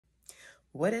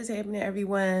What is happening,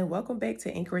 everyone? Welcome back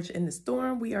to Anchorage in the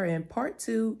Storm. We are in part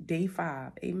 2, day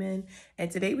 5. Amen.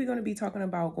 And today we're going to be talking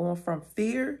about going from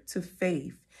fear to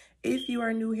faith. If you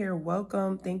are new here,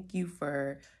 welcome. Thank you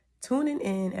for tuning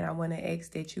in. And I want to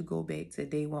ask that you go back to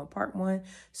day 1, part 1,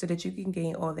 so that you can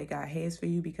gain all that God has for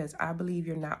you, because I believe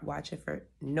you're not watching for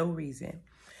no reason.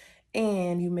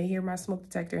 And you may hear my smoke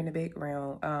detector in the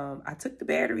background. I took the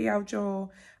battery out,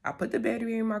 y'all. I put the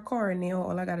battery in my car, and now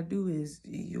all I got to do is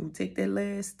you take that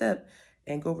last step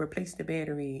and go replace the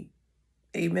battery.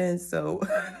 Amen. So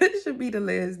it should be the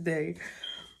last day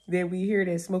that we hear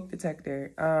that smoke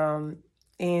detector.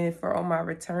 And for all my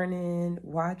returning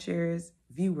watchers,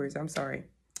 viewers, I'm sorry.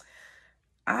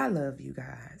 I love you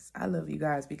guys. I love you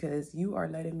guys because you are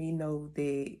letting me know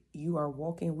that you are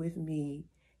walking with me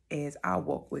as I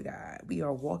walk with God. We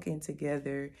are walking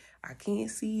together. I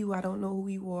can't see you. I don't know who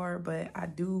you are, but I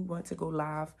do want to go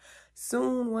live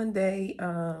soon one day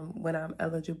when I'm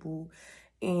eligible.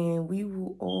 And we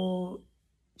will all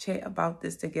chat about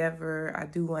this together. I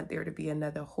do want there to be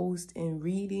another host in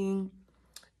reading.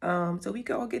 So we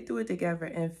can all get through it together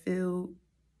and feel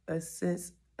a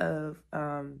sense of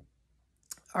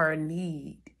our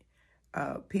need.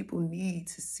 People need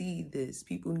to see this.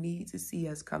 People need to see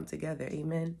us come together.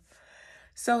 Amen.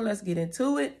 So let's get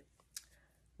into it.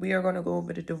 We are going to go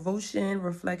over the devotion,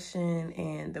 reflection,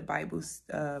 and the Bible's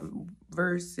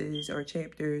verses or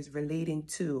chapters relating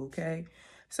to, okay?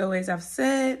 So as I've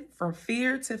said, from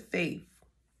fear to faith,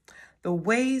 the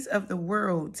ways of the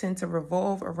world tend to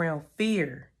revolve around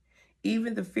fear.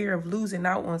 Even the fear of losing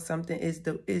out on something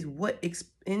is what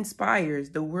inspires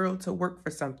the world to work for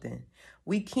something.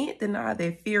 We can't deny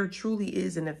that fear truly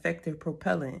is an effective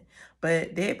propellant,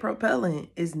 but that propellant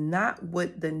is not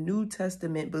what the New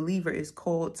Testament believer is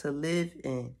called to live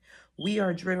in. We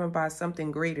are driven by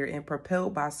something greater and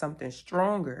propelled by something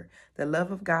stronger, the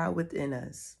love of God within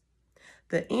us.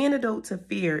 The antidote to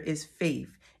fear is faith.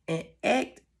 An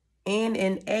act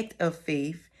of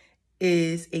faith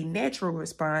is a natural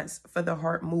response for the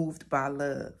heart moved by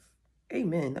love.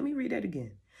 Amen. Let me read that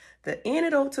again. The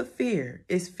antidote to fear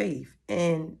is faith,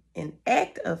 and an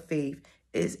act of faith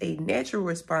is a natural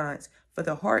response for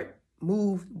the heart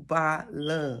moved by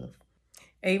love.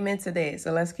 Amen to that.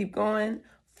 So let's keep going.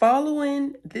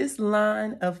 Following this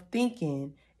line of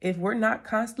thinking, if we're not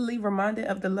constantly reminded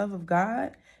of the love of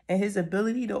God and his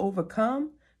ability to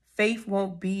overcome, faith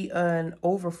won't be an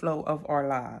overflow of our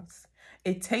lives.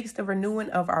 It takes the renewing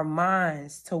of our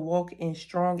minds to walk in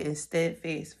strong and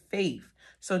steadfast faith.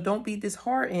 So don't be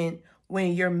disheartened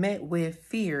when you're met with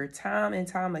fear time and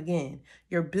time again.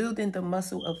 You're building the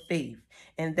muscle of faith,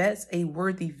 and that's a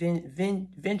worthy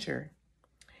venture.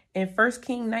 In 1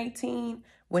 King 19,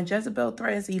 when Jezebel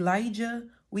threatens Elijah,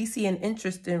 we see an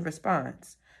interesting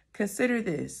response. Consider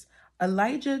this.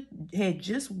 Elijah had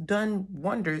just done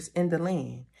wonders in the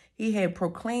land. He had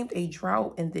proclaimed a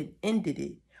drought and then ended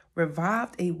it,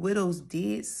 revived a widow's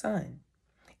dead son,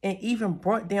 and even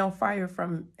brought down fire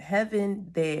from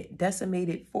heaven that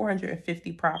decimated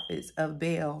 450 prophets of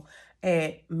Baal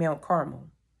at Mount Carmel.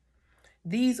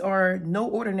 These are no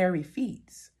ordinary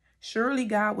feats. Surely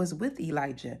God was with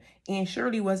Elijah, and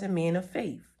surely was a man of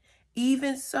faith.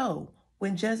 Even so,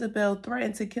 when Jezebel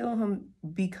threatened to kill him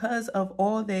because of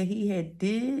all that he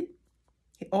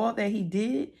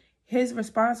did, his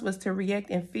response was to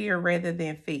react in fear rather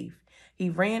than faith. He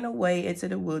ran away into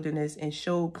the wilderness and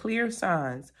showed clear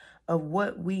signs of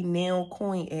what we now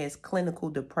coin as clinical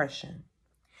depression.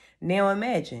 Now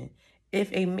imagine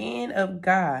if a man of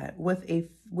God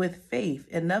with faith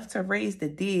enough to raise the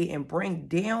dead and bring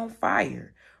down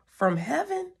fire from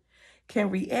heaven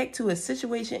can react to a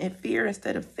situation in fear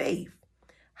instead of faith.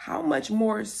 How much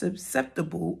more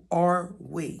susceptible are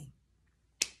we?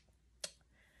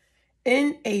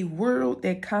 In a world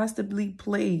that constantly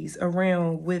plays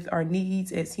around with our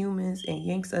needs as humans and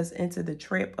yanks us into the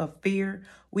trap of fear,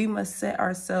 we must set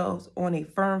ourselves on a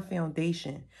firm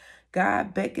foundation.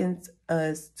 God beckons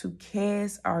us to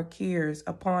cast our cares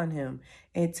upon him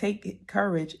and take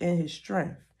courage in his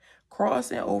strength.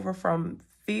 Crossing over from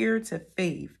fear to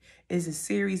faith is a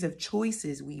series of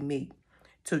choices we make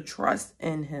to trust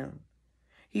in him,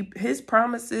 his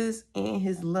promises, and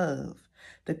his love.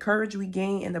 The courage we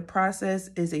gain in the process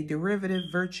is a derivative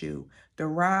virtue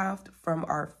derived from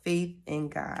our faith in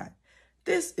God.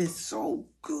 This is so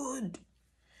good.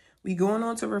 We going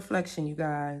on to reflection, you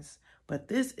guys. But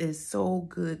this is so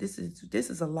good. This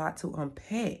is a lot to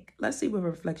unpack. Let's see what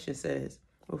reflection says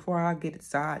before I get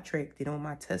sidetracked on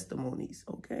my testimonies,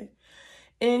 okay?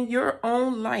 In your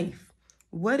own life,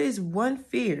 what is one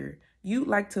fear you'd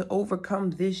like to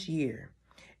overcome this year?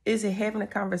 Is it having a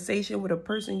conversation with a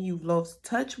person you've lost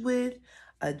touch with,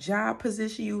 a job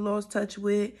position you lost touch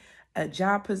with, a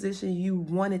job position you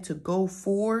wanted to go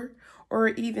for, or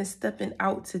even stepping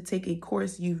out to take a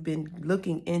course you've been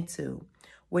looking into?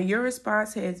 When your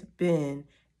response has been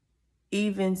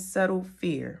even subtle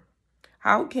fear,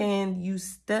 how can you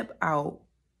step out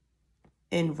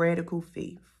in radical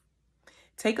faith?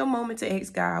 Take a moment to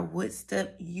ask God what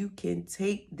step you can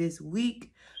take this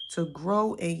week to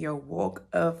grow in your walk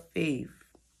of faith.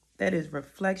 That is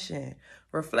reflection.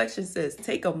 Reflection says,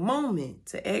 take a moment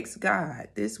to ask God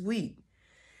this week,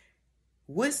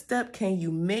 what step can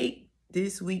you make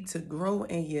this week to grow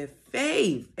in your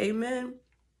faith? Amen.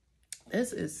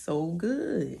 This is so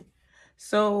good.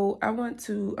 So I want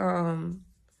to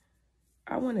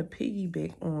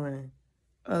piggyback on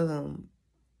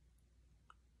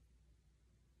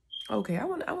I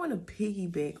want to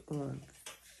piggyback on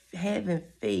having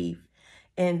faith.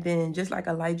 And then just like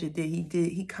Elijah did,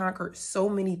 he conquered so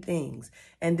many things.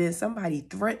 And then somebody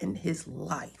threatened his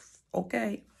life.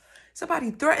 Okay.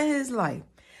 Somebody threatened his life.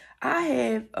 I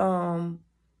have oh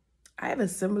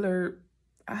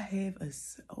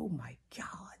my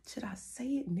God, should I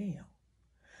say it now?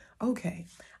 Okay.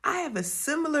 I have a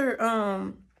similar,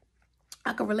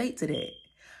 I can relate to that.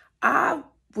 I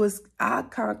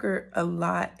conquered a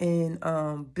lot in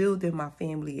building my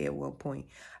family at one point.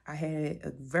 I had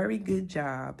a very good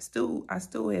job. I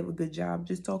still have a good job.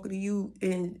 Just talking to you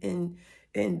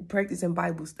and practicing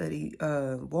Bible study,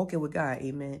 walking with God,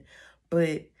 amen.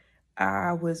 But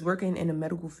I was working in the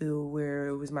medical field where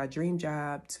it was my dream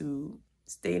job to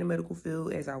stay in the medical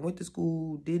field as I went to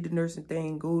school, did the nursing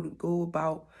thing, go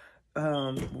about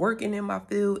working in my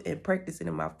field and practicing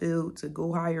in my field to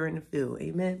go higher in the field,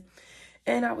 amen.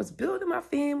 And I was building my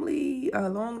family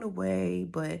along the way,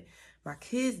 but my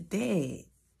kid's dad,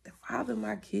 the father of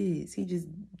my kids, he just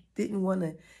didn't want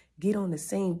to get on the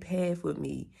same path with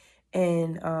me.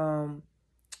 And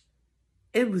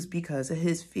it was because of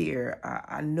his fear.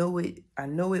 I know it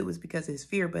was because of his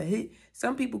fear, but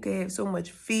some people can have so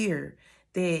much fear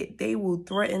that they will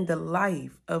threaten the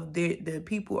life of the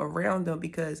people around them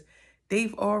because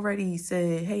they've already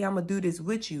said, hey, I'm going to do this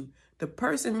with you. The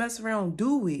person mess around,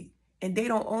 do it, and they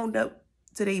don't own up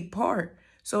to their part.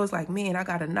 So it's like, man, I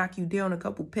got to knock you down a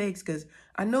couple pegs because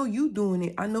I know you doing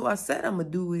it. I know I said I'm going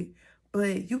to do it,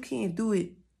 but you can't do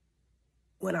it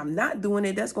when I'm not doing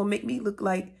it. That's going to make me look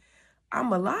like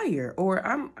I'm a liar or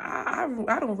I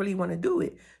don't really want to do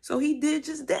it. So he did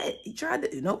just that. He tried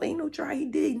to, no, ain't no try. He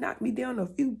did. He knocked me down a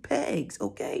few pegs.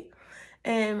 Okay.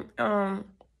 And,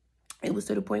 it was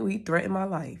to the point where he threatened my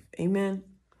life. Amen.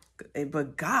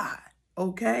 But God,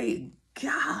 okay,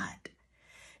 God.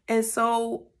 And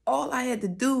so all I had to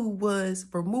do was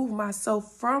remove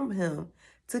myself from him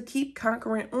to keep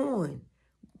conquering on.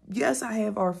 Yes, I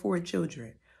have our 4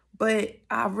 children, but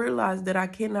I realized that I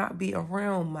cannot be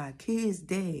around my kid's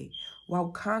dad while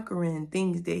conquering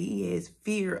things that he has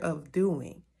fear of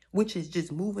doing, which is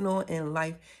just moving on in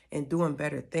life and doing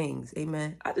better things.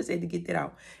 Amen. I just had to get that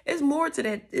out. It's more to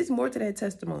that. It's more to that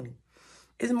testimony.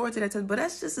 It's more to that testimony. But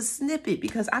that's just a snippet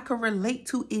because I can relate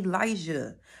to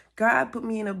Elijah. God put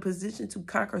me in a position to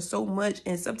conquer so much.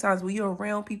 And sometimes when you're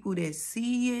around people that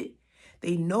see it,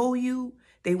 they know you,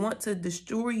 they want to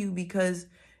destroy you because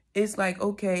it's like,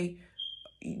 okay,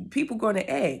 people going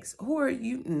to ask, who are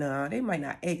you? Nah, they might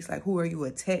not ask, like, who are you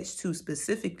attached to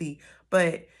specifically?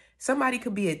 But somebody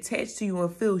could be attached to you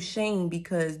and feel shame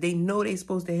because they know they're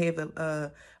supposed to have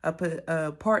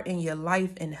a part in your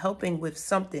life and helping with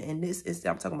something. And this is,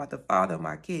 I'm talking about the father of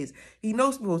my kids. He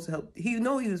knows supposed to help. He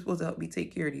know he was supposed to help me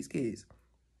take care of these kids.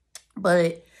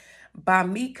 But by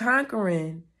me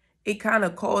conquering, it kind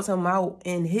of calls him out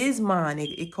in his mind.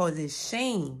 It causes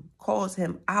shame, calls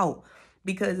him out.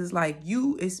 Because it's like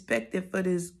you expected for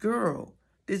this girl,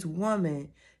 this woman,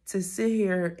 to sit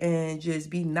here and just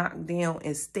be knocked down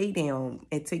and stay down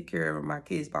and take care of my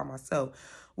kids by myself,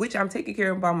 which I'm taking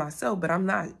care of by myself, but I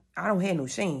don't have no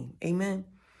shame. Amen.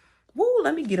 Woo,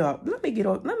 let me get up. Let me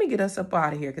get us up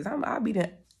out of here because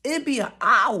it'd be an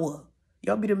hour.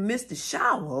 Y'all be to miss the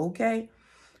shower, okay?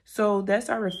 So that's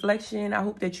our reflection. I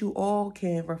hope that you all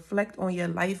can reflect on your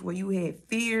life where you had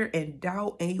fear and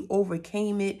doubt and you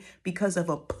overcame it because of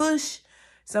a push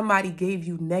somebody gave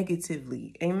you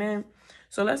negatively. Amen.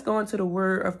 So let's go into the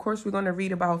word. Of course, we're going to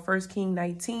read about 1 Kings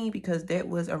 19 because that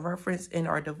was a reference in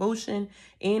our devotion.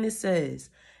 And it says,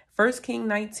 1 Kings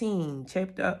 19,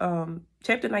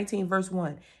 chapter 19, verse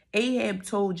 1. Ahab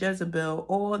told Jezebel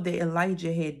all that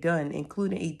Elijah had done,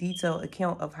 including a detailed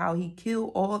account of how he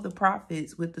killed all the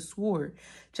prophets with the sword.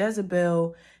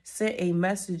 Jezebel sent a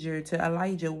messenger to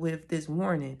Elijah with this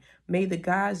warning: "May the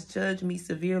gods judge me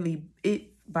severely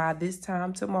by this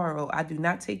time tomorrow. I do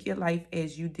not take your life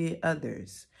as you did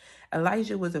others."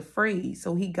 Elijah was afraid,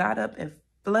 so he got up and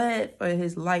fled for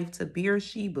his life to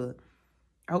Beersheba.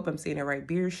 I hope I'm saying it right.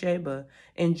 Beersheba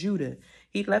in Judah.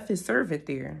 He left his servant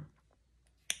there.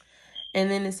 And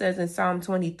then it says in Psalm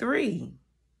 23,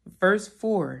 verse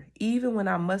 4, "Even when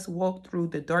I must walk through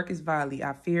the darkest valley,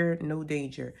 I fear no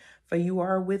danger, for you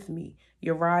are with me.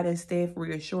 Your rod and staff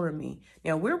reassure me."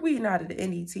 Now, we're reading out of the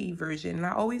NET version, and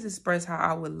I always express how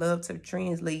I would love to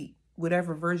translate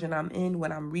whatever version I'm in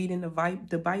when I'm reading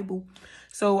the Bible.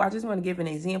 So I just want to give an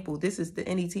example. This is the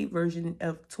NET version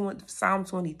of Psalm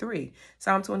 23.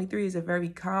 Psalm 23 is a very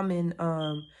common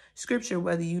scripture,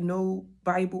 whether you know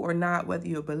Bible or not, whether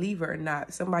you're a believer or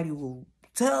not. Somebody will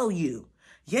tell you,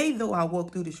 "Yea, though I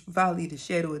walk through the valley of the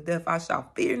shadow of death, I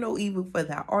shall fear no evil, for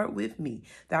thou art with me.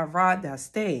 Thy rod, thy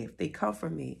staff, they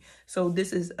comfort me." So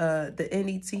this is the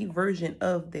NET version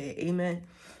of that. Amen.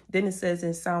 Then it says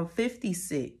in Psalm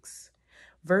 56,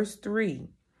 verse 3,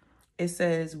 it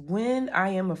says, "When I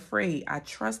am afraid, I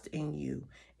trust in you.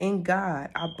 In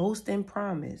God, I boast and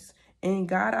promise. In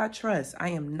God I trust. I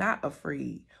am not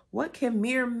afraid. What can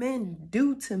mere men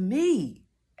do to me?"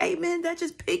 Amen. That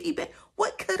just piggyback.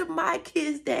 What could my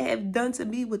kids that have done to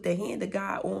me with the hand of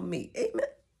God on me? Amen.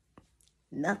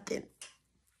 Nothing.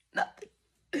 Nothing.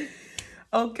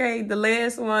 Okay, the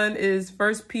last one is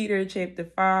 1 Peter chapter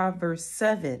 5, verse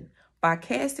 7. "By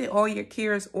casting all your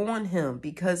cares on him,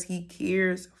 because he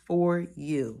cares for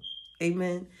you."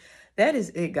 Amen. That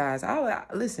is it, guys.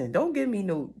 Listen, don't give me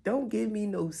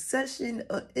no session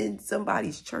in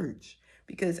somebody's church,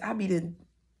 because I be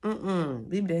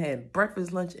we've been had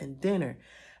breakfast, lunch, and dinner.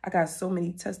 I got so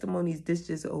many testimonies. This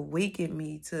just awakened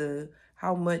me to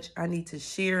how much I need to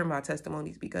share my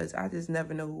testimonies, because I just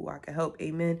never know who I can help.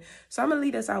 Amen. So I'm going to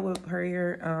lead us out with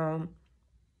prayer.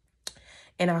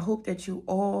 And I hope that you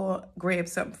all grab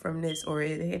something from this, or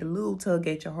it had a little tug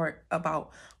at your heart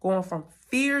about going from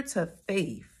fear to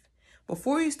faith.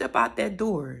 Before you step out that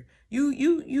door, you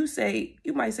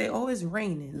might say, "Oh, it's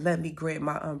raining. Let me grab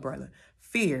my umbrella."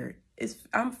 Fear.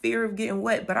 I'm fear of getting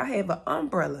wet, but I have an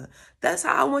umbrella. That's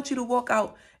how I want you to walk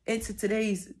out into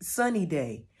today's sunny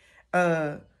day.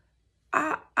 I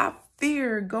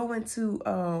fear going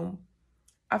to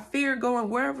I fear going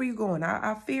wherever you're going.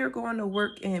 I fear going to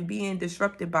work and being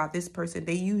disrupted by this person.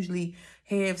 They usually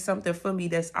have something for me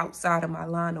that's outside of my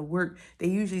line of work. They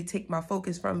usually take my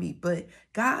focus from me. But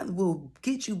God will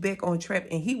get you back on track,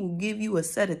 and he will give you a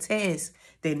set of tasks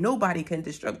that nobody can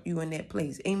disrupt you in that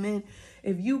place. Amen.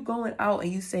 If you going out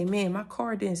and you say, "Man, my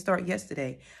car didn't start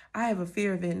yesterday. I have a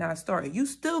fear of it not starting." You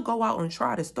still go out and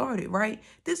try to start it, right?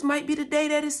 This might be the day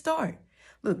that it starts.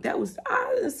 Look,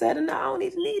 I said, and I don't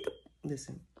even need to.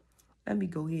 Listen, let me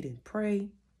go ahead and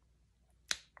pray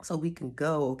so we can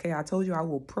go, okay? I told you I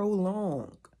will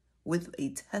prolong with a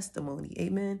testimony.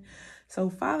 Amen. So,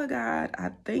 Father God,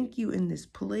 I thank you in this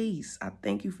place. I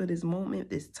thank you for this moment,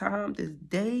 this time, this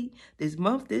day, this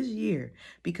month, this year,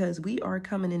 because we are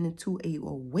coming into a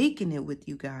awakening with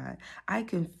you, God. I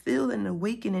can feel an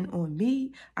awakening on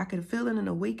me. I can feel an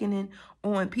awakening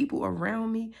on people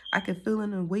around me. I can feel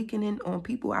an awakening on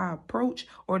people I approach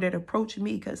or that approach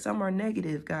me, because some are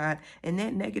negative, God. And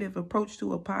that negative approach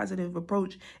to a positive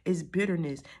approach is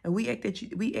bitterness. And we ask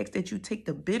that you take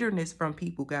the bitterness from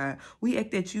people, God. We ask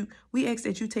that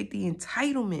you take the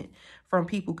entitlement from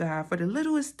people, God, for the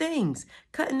littlest things,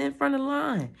 cutting in front of the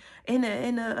line, in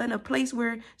a place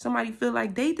where somebody feel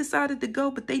like they decided to go,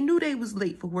 but they knew they was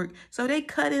late for work, so they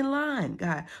cut in line,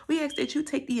 God. We ask that you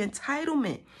take the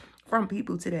entitlement from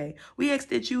people today. We ask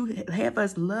that you have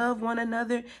us love one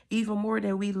another even more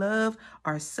than we love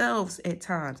ourselves at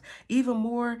times, even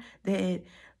more than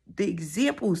the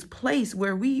examples place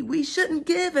where we shouldn't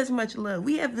give as much love.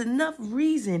 We have enough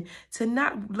reason to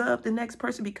not love the next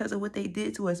person because of what they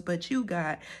did to us. But you,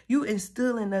 God, you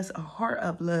instill in us a heart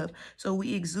of love, so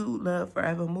we exude love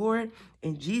forevermore.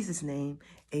 In Jesus' name,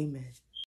 amen.